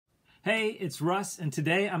Hey, it's Russ, and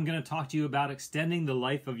today I'm going to talk to you about extending the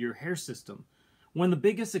life of your hair system. One of the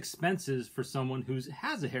biggest expenses for someone who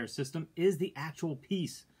has a hair system is the actual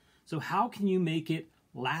piece. So how can you make it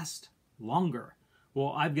last longer?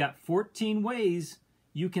 Well, I've got 14 ways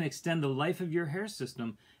you can extend the life of your hair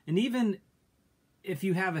system. And even if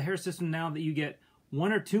you have a hair system now that you get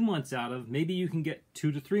 1 or 2 months out of, maybe you can get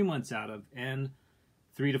 2 to 3 months out of, and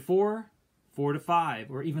 3 to 4, 4 to 5,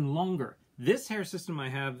 or even longer. This hair system I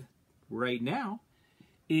have right now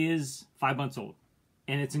is 5 months old,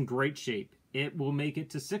 and it's in great shape. It will make it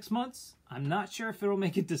to 6 months. I'm not sure if it'll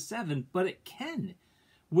make it to 7, but it can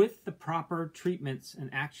with the proper treatments and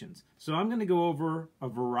actions. So I'm going to go over a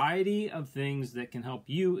variety of things that can help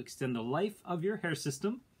you extend the life of your hair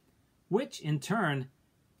system, which in turn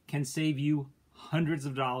can save you hundreds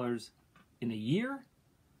of dollars in a year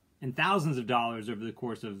and thousands of dollars over the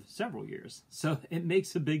course of several years. So it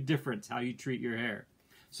makes a big difference how you treat your hair.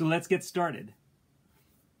 So let's get started.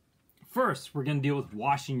 First, we're going to deal with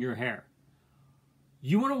washing your hair.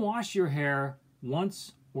 You want to wash your hair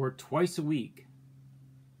once or twice a week.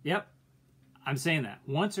 Yep, I'm saying that.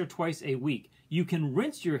 Once or twice a week. You can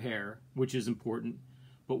rinse your hair, which is important,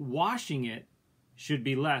 but washing it should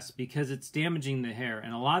be less because it's damaging the hair.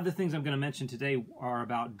 And a lot of the things I'm going to mention today are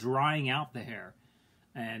about drying out the hair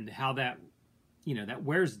and how that, that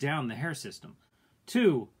wears down the hair system.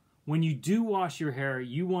 2, when you do wash your hair,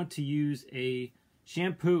 you want to use a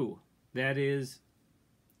shampoo that is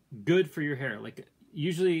good for your hair. Like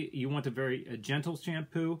usually you want a gentle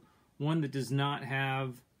shampoo, one that does not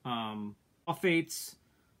have sulfates,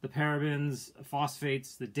 the parabens,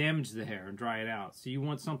 phosphates that damage the hair and dry it out. So you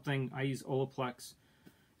want something, I use Olaplex.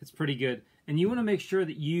 It's pretty good. And you want to make sure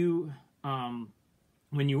that you,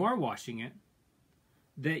 when you are washing it,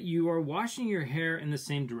 that you are washing your hair in the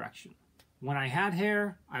same direction. When I had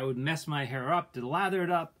hair, I would mess my hair up to lather it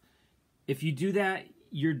up. If you do that,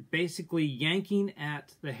 you're basically yanking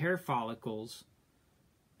at the hair follicles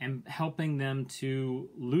and helping them to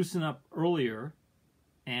loosen up earlier,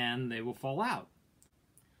 and they will fall out.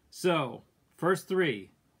 So, first 3,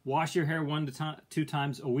 wash your hair 1 to 2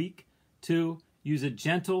 times a week. 2, use a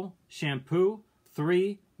gentle shampoo.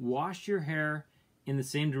 3, wash your hair in the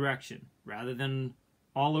same direction rather than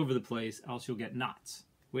all over the place, else you'll get knots,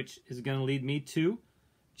 which is going to lead me to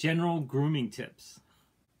general grooming tips.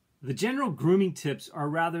 The general grooming tips are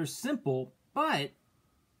rather simple, but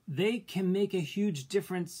they can make a huge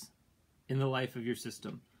difference in the life of your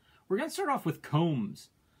system. We're going to start off with combs.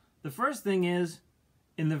 The first thing is,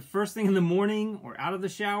 first thing in the morning or out of the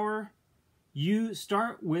shower, you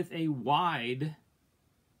start with a wide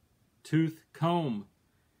tooth comb.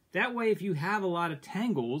 That way, if you have a lot of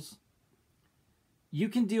tangles, you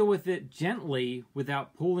can deal with it gently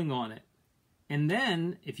without pulling on it. And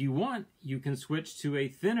then, if you want, you can switch to a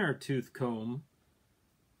thinner tooth comb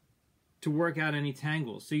to work out any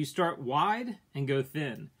tangles. So you start wide and go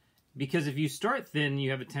thin. Because if you start thin,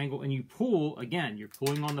 you have a tangle, and you pull, again, you're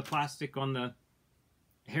pulling on the plastic on the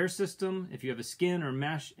hair system, if you have a skin or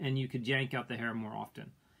mesh, and you could yank out the hair more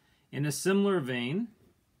often. In a similar vein,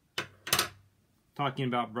 talking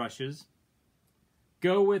about brushes,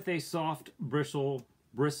 go with a soft bristle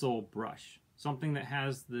brush, something that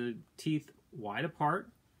has the teeth wide apart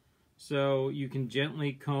so you can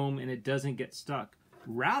gently comb and it doesn't get stuck,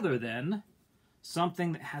 rather than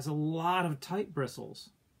something that has a lot of tight bristles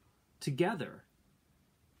together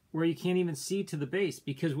where you can't even see to the base,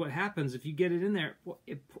 because what happens if you get it in there,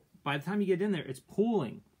 by the time you get in there, it's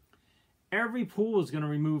pooling. Every pool is going to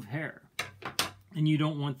remove hair, and you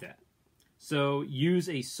don't want that. So use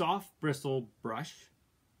a soft bristle brush,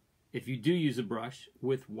 if you do use a brush,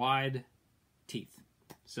 with wide teeth.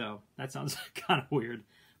 So that sounds kind of weird.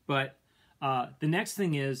 But the next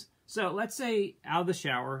thing is, so let's say out of the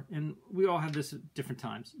shower, and we all have this at different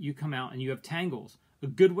times, you come out and you have tangles. A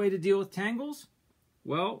good way to deal with tangles?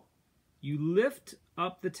 Well, you lift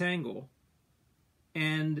up the tangle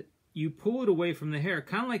and you pull it away from the hair,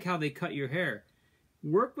 kind of like how they cut your hair.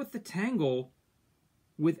 Work with the tangle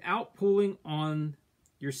without pulling on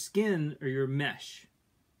your skin or your mesh,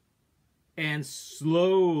 and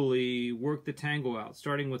slowly work the tangle out,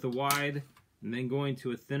 starting with a wide and then going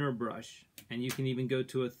to a thinner brush. And you can even go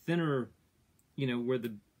to a thinner, where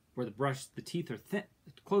the teeth are thin,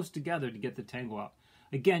 close together to get the tangle out.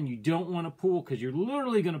 Again, you don't want to pull, because you're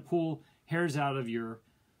literally going to pull hairs out of your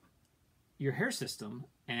hair system,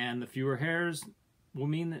 and the fewer hairs will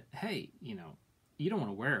mean that, hey, you don't want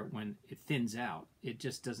to wear it when it thins out. It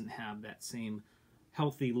just doesn't have that same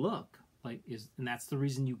healthy look. And that's the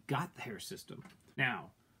reason you got the hair system.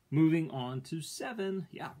 Now, moving on to 7.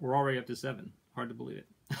 Yeah, we're already up to 7. Hard to believe it.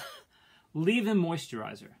 Leave-in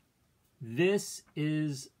moisturizer. this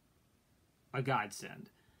is a godsend,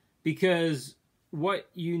 because what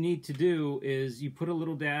you need to do is you put a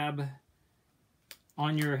little dab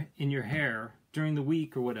on in your hair during the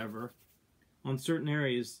week or whatever on certain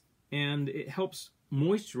areas, and it helps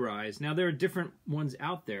moisturize. Now there are different ones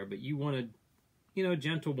out there, but you want a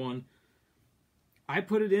gentle one. I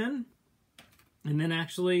put it in, and then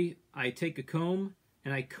actually I take a comb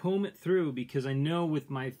and I comb it through, because I know with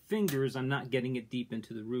my fingers I'm not getting it deep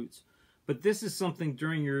into the roots. But this is something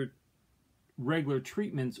during your regular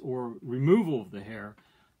treatments or removal of the hair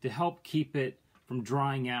to help keep it from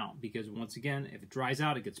drying out, because once again, if it dries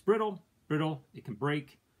out, it gets brittle, it can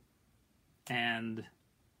break, and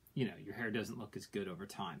your hair doesn't look as good over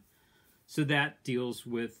time. So that deals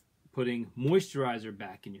with putting moisturizer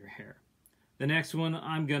back in your hair. The next one,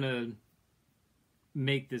 I'm gonna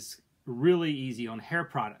make this really easy on hair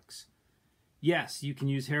products. Yes, you can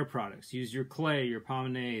use hair products. Use your clay, your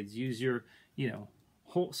pomades, use your,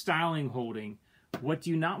 styling holding. What do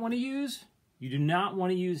you not want to use? You do not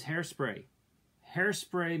want to use hairspray.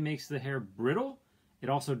 Hairspray makes the hair brittle. It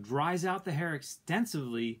also dries out the hair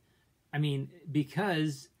extensively.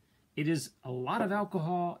 Because it is a lot of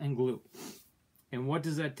alcohol and glue. And what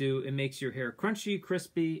does that do? It makes your hair crunchy,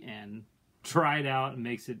 crispy, and dried out, and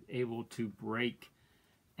makes it able to break.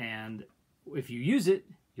 And if you use it,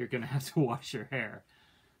 you're going to have to wash your hair.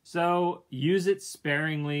 So use it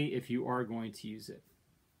sparingly if you are going to use it.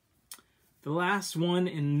 The last one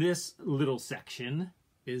in this little section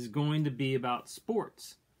is going to be about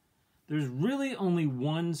sports. There's really only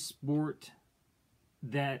one sport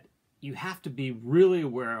that you have to be really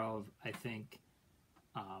aware of, I think,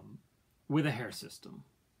 with a hair system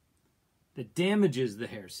that damages the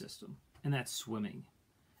hair system, and that's swimming.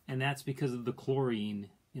 And that's because of the chlorine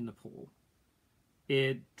in the pool.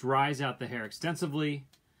 It dries out the hair extensively.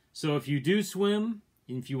 So if you do swim,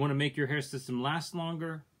 and if you want to make your hair system last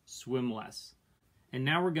longer, swim less. And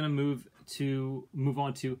now we're going to move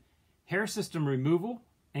on to hair system removal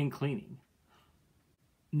and cleaning.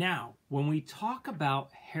 Now, when we talk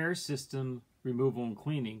about hair system removal and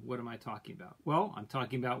cleaning, what am I talking about? Well, I'm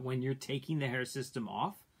talking about when you're taking the hair system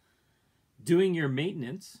off, doing your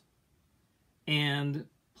maintenance, and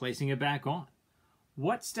placing it back on.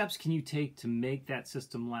 What steps can you take to make that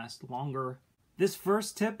system last longer? This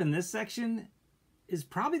first tip in this section is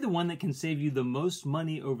probably the one that can save you the most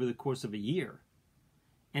money over the course of a year.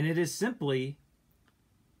 And it is simply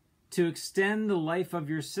to extend the life of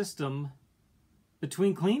your system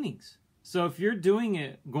between cleanings. So if you're doing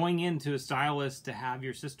it, going into a stylist to have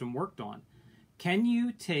your system worked on, can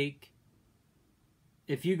you take,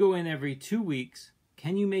 if you go in every 2 weeks,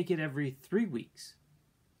 can you make it every 3 weeks?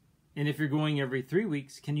 And if you're going every 3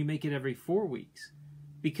 weeks, can you make it every 4 weeks?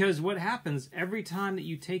 Because what happens every time that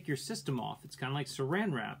you take your system off, it's kind of like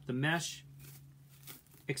saran wrap. The mesh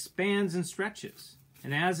expands and stretches.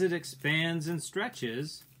 And as it expands and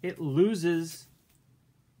stretches, it loses,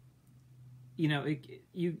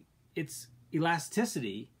 its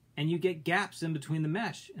elasticity, and you get gaps in between the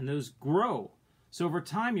mesh, and those grow. So over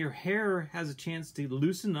time, your hair has a chance to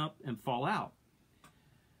loosen up and fall out.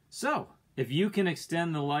 So if you can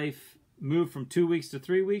extend the life, move from 2 weeks to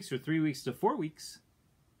 3 weeks or 3 weeks to 4 weeks,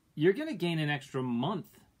 you're going to gain an extra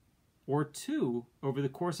month or two over the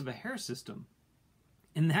course of a hair system.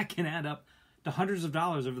 And that can add up to hundreds of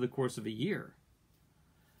dollars over the course of a year.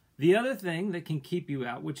 The other thing that can keep you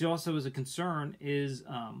out, which also is a concern, is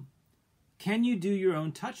can you do your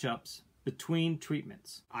own touch-ups between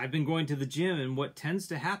treatments? I've been going to the gym, and what tends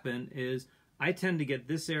to happen is I tend to get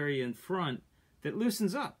this area in front that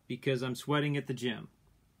loosens up because I'm sweating at the gym.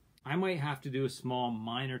 I might have to do a small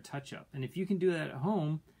minor touch-up. And if you can do that at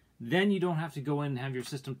home, then you don't have to go in and have your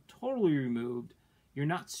system totally removed. You're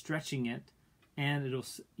not stretching it, and it'll,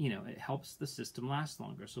 it helps the system last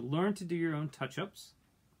longer. So learn to do your own touch-ups,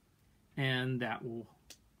 and that will,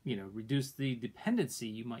 reduce the dependency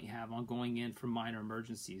you might have on going in for minor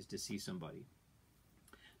emergencies to see somebody.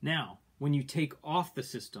 Now, when you take off the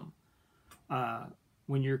system,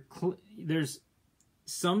 when you're there's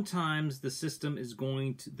sometimes the system is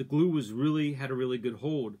going to, the glue had a really good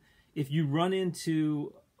hold. If you run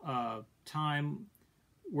into a time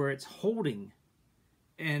where it's holding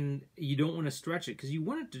and you don't want to stretch it because you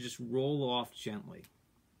want it to just roll off gently,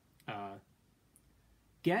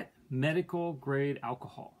 get medical grade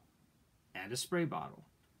alcohol, add a spray bottle,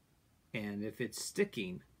 and if it's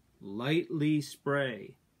sticking, lightly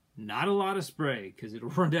spray. Not a lot of spray because it'll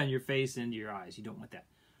run down your face into your eyes. You don't want that.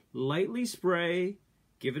 Lightly spray,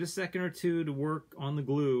 give it a second or two to work on the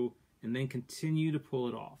glue, and then continue to pull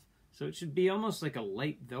it off. So it should be almost like a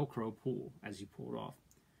light Velcro pull as you pull it off.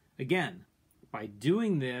 Again, by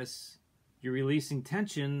doing this, you're releasing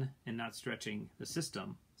tension and not stretching the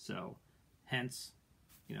system. So hence,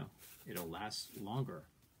 you know, it'll last longer.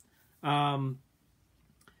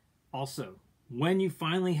 Also, when you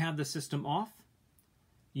finally have the system off,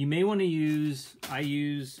 you may want to use,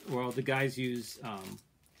 the guys use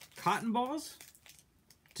cotton balls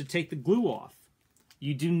to take the glue off.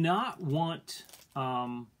 You do not want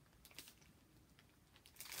to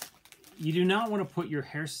put your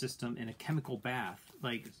hair system in a chemical bath.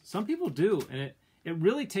 Like some people do, and it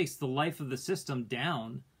really takes the life of the system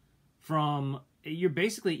down from, you're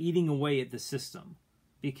basically eating away at the system,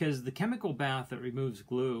 because the chemical bath that removes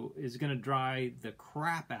glue is going to dry the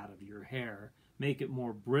crap out of your hair, make it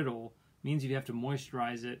more brittle, means you have to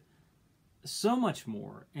moisturize it so much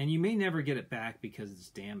more, and you may never get it back because it's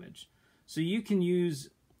damaged. So you can use,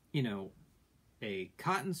 you know, a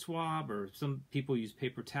cotton swab, or some people use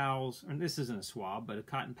paper towels, and this isn't a swab, but a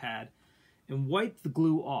cotton pad, and wipe the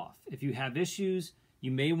glue off. If you have issues,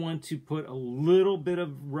 you may want to put a little bit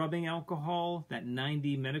of rubbing alcohol, that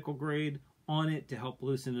 90 medical grade, on it to help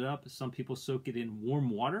loosen it up. Some people soak it in warm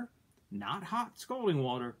water, not hot scalding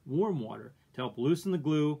water, warm water, to help loosen the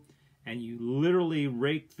glue, and you literally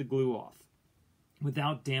rake the glue off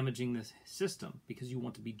without damaging the system, because you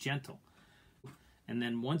want to be gentle. And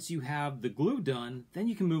then once you have the glue done, then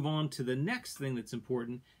you can move on to the next thing that's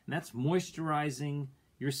important, and that's moisturizing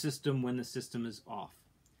your system when the system is off.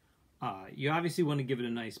 You obviously want to give it a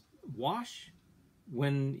nice wash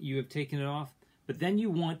when you have taken it off, but then you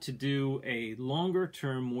want to do a longer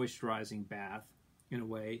term moisturizing bath. In a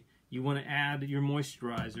way, you want to add your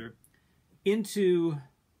moisturizer into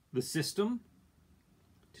the system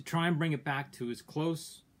to try and bring it back to as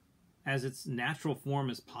close as its natural form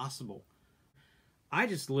as possible.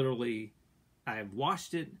 I've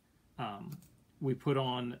washed it. We put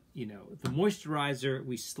on, you know, the moisturizer,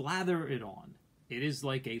 we slather it on. It is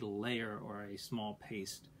like a layer or a small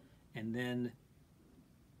paste. And then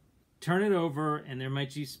turn it over, and there might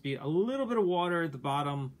just be a little bit of water at the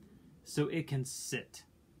bottom so it can sit.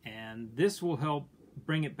 And this will help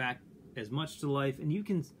bring it back as much to life. And you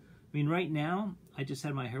can, I mean, right now, I just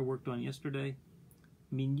had my hair worked on yesterday.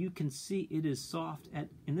 I mean, you can see it is soft and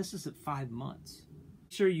this is at 5 months.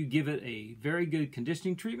 Make sure you give it a very good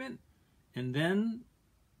conditioning treatment, and then,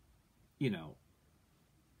 you know,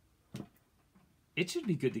 it should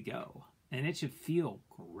be good to go, and it should feel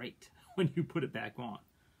great when you put it back on.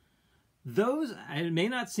 Those, it may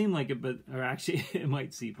not seem like it, but, or actually it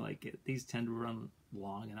might seem like it. These tend to run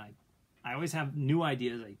long, and I always have new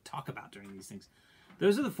ideas I talk about during these things.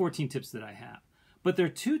 Those are the 14 tips that I have. But there are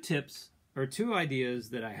 2 tips, or 2 ideas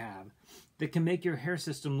that I have that can make your hair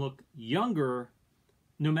system look younger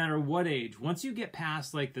no matter what age. Once you get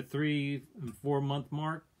past like the 3 and 4 month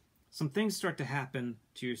mark, some things start to happen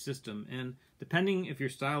to your system. And depending if your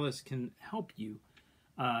stylist can help you,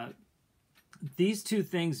 these 2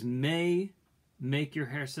 things may make your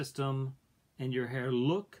hair system and your hair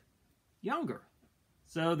look younger.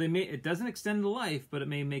 So it doesn't extend the life, but it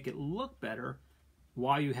may make it look better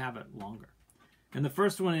while you have it longer. And the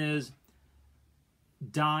first one is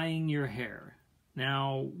dyeing your hair.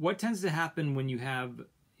 Now, what tends to happen when you have,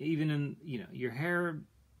 even in, you know, your hair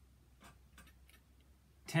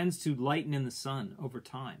tends to lighten in the sun over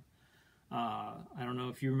time. I don't know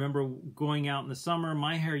if you remember going out in the summer,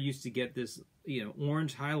 my hair used to get this, you know,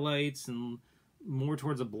 orange highlights and more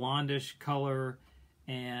towards a blondish color,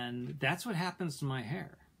 and that's what happens to my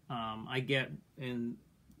hair. I get, in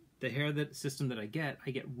the hair system that I get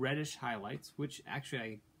reddish highlights, which actually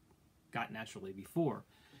I got naturally before.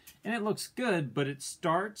 And it looks good, but it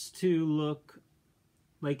starts to look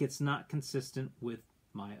like it's not consistent with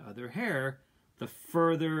my other hair the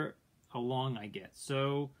further along I get.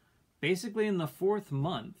 So basically in the 4th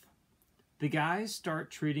month, the guys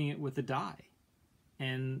start treating it with a dye.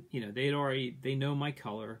 And, you know, they know my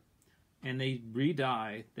color, and they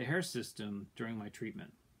re-dye the hair system during my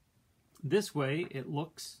treatment. This way it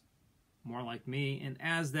looks more like me, and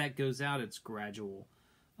as that goes out, it's gradual.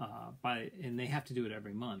 And they have to do it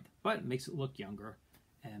every month, but it makes it look younger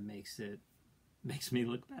and makes me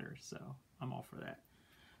look better. So I'm all for that.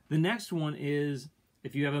 The next one is,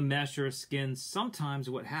 if you have a mesh or a skin, sometimes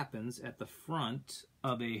what happens at the front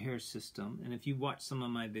of a hair system, and if you watch some of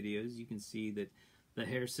my videos, you can see that the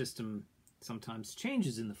hair system sometimes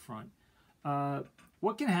changes in the front.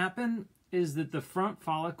 What can happen is that the front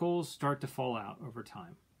follicles start to fall out over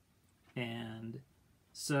time. And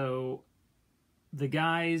so the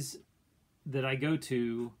guys that I go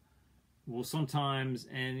to will sometimes,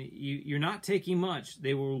 and you're not taking much,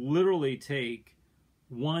 they will literally take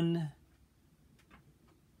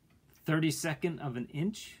 1/32 of an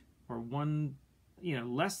inch or 1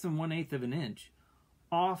 less than 1/8 of an inch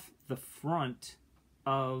off the front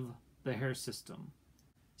of the hair system.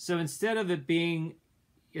 So instead of it being,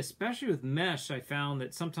 especially with mesh, I found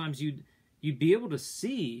that sometimes you'd be able to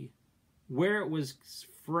see where it was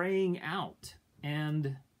fraying out,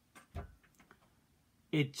 and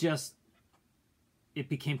it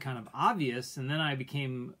became kind of obvious, and then I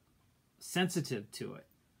became sensitive to it.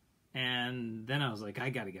 And then I was like, I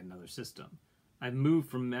got to get another system. I've moved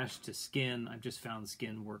from mesh to skin. I've just found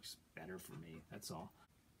skin works better for me. That's all.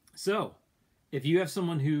 So if you have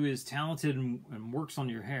someone who is talented and works on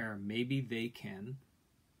your hair, maybe they can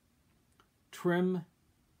trim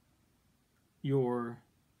your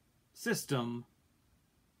system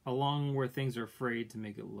along where things are frayed to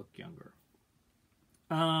make it look younger.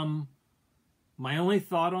 My only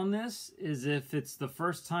thought on this is if it's the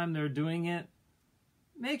first time they're doing it,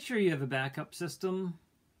 make sure you have a backup system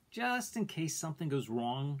just in case something goes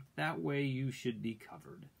wrong. That way you should be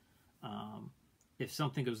covered. If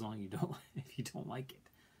something goes wrong, if you don't like it.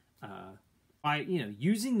 By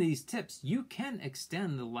using these tips, you can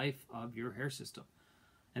extend the life of your hair system.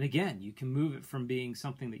 And again, you can move it from being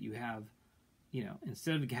something that you have,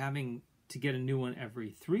 instead of having to get a new one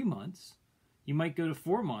every 3 months, you might go to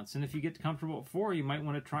 4 months. And if you get comfortable at 4, you might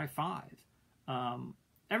want to try 5.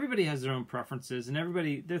 Everybody has their own preferences, and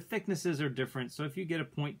their thicknesses are different. So if you get a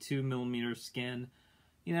 0.2 millimeter skin,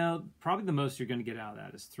 probably the most you're going to get out of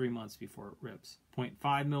that is 3 months before it rips.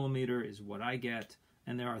 0.5 millimeter is what I get.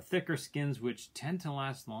 And there are thicker skins which tend to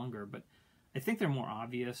last longer, but I think they're more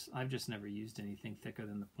obvious. I've just never used anything thicker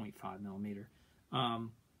than the 0.5 millimeter.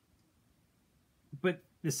 But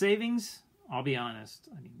the savings, I'll be honest,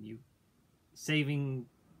 you saving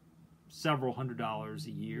several $100s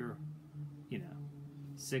a year, $600,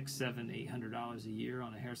 $700, $800 a year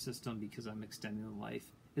on a hair system because I'm extending the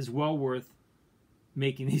life is well worth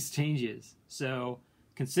making these changes. So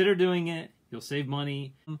consider doing it. You'll save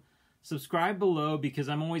money. Subscribe below because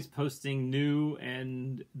I'm always posting new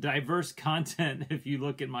and diverse content if you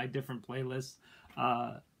look at my different playlists.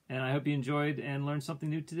 And I hope you enjoyed and learned something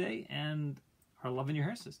new today and are loving your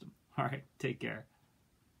hair system. All right, take care.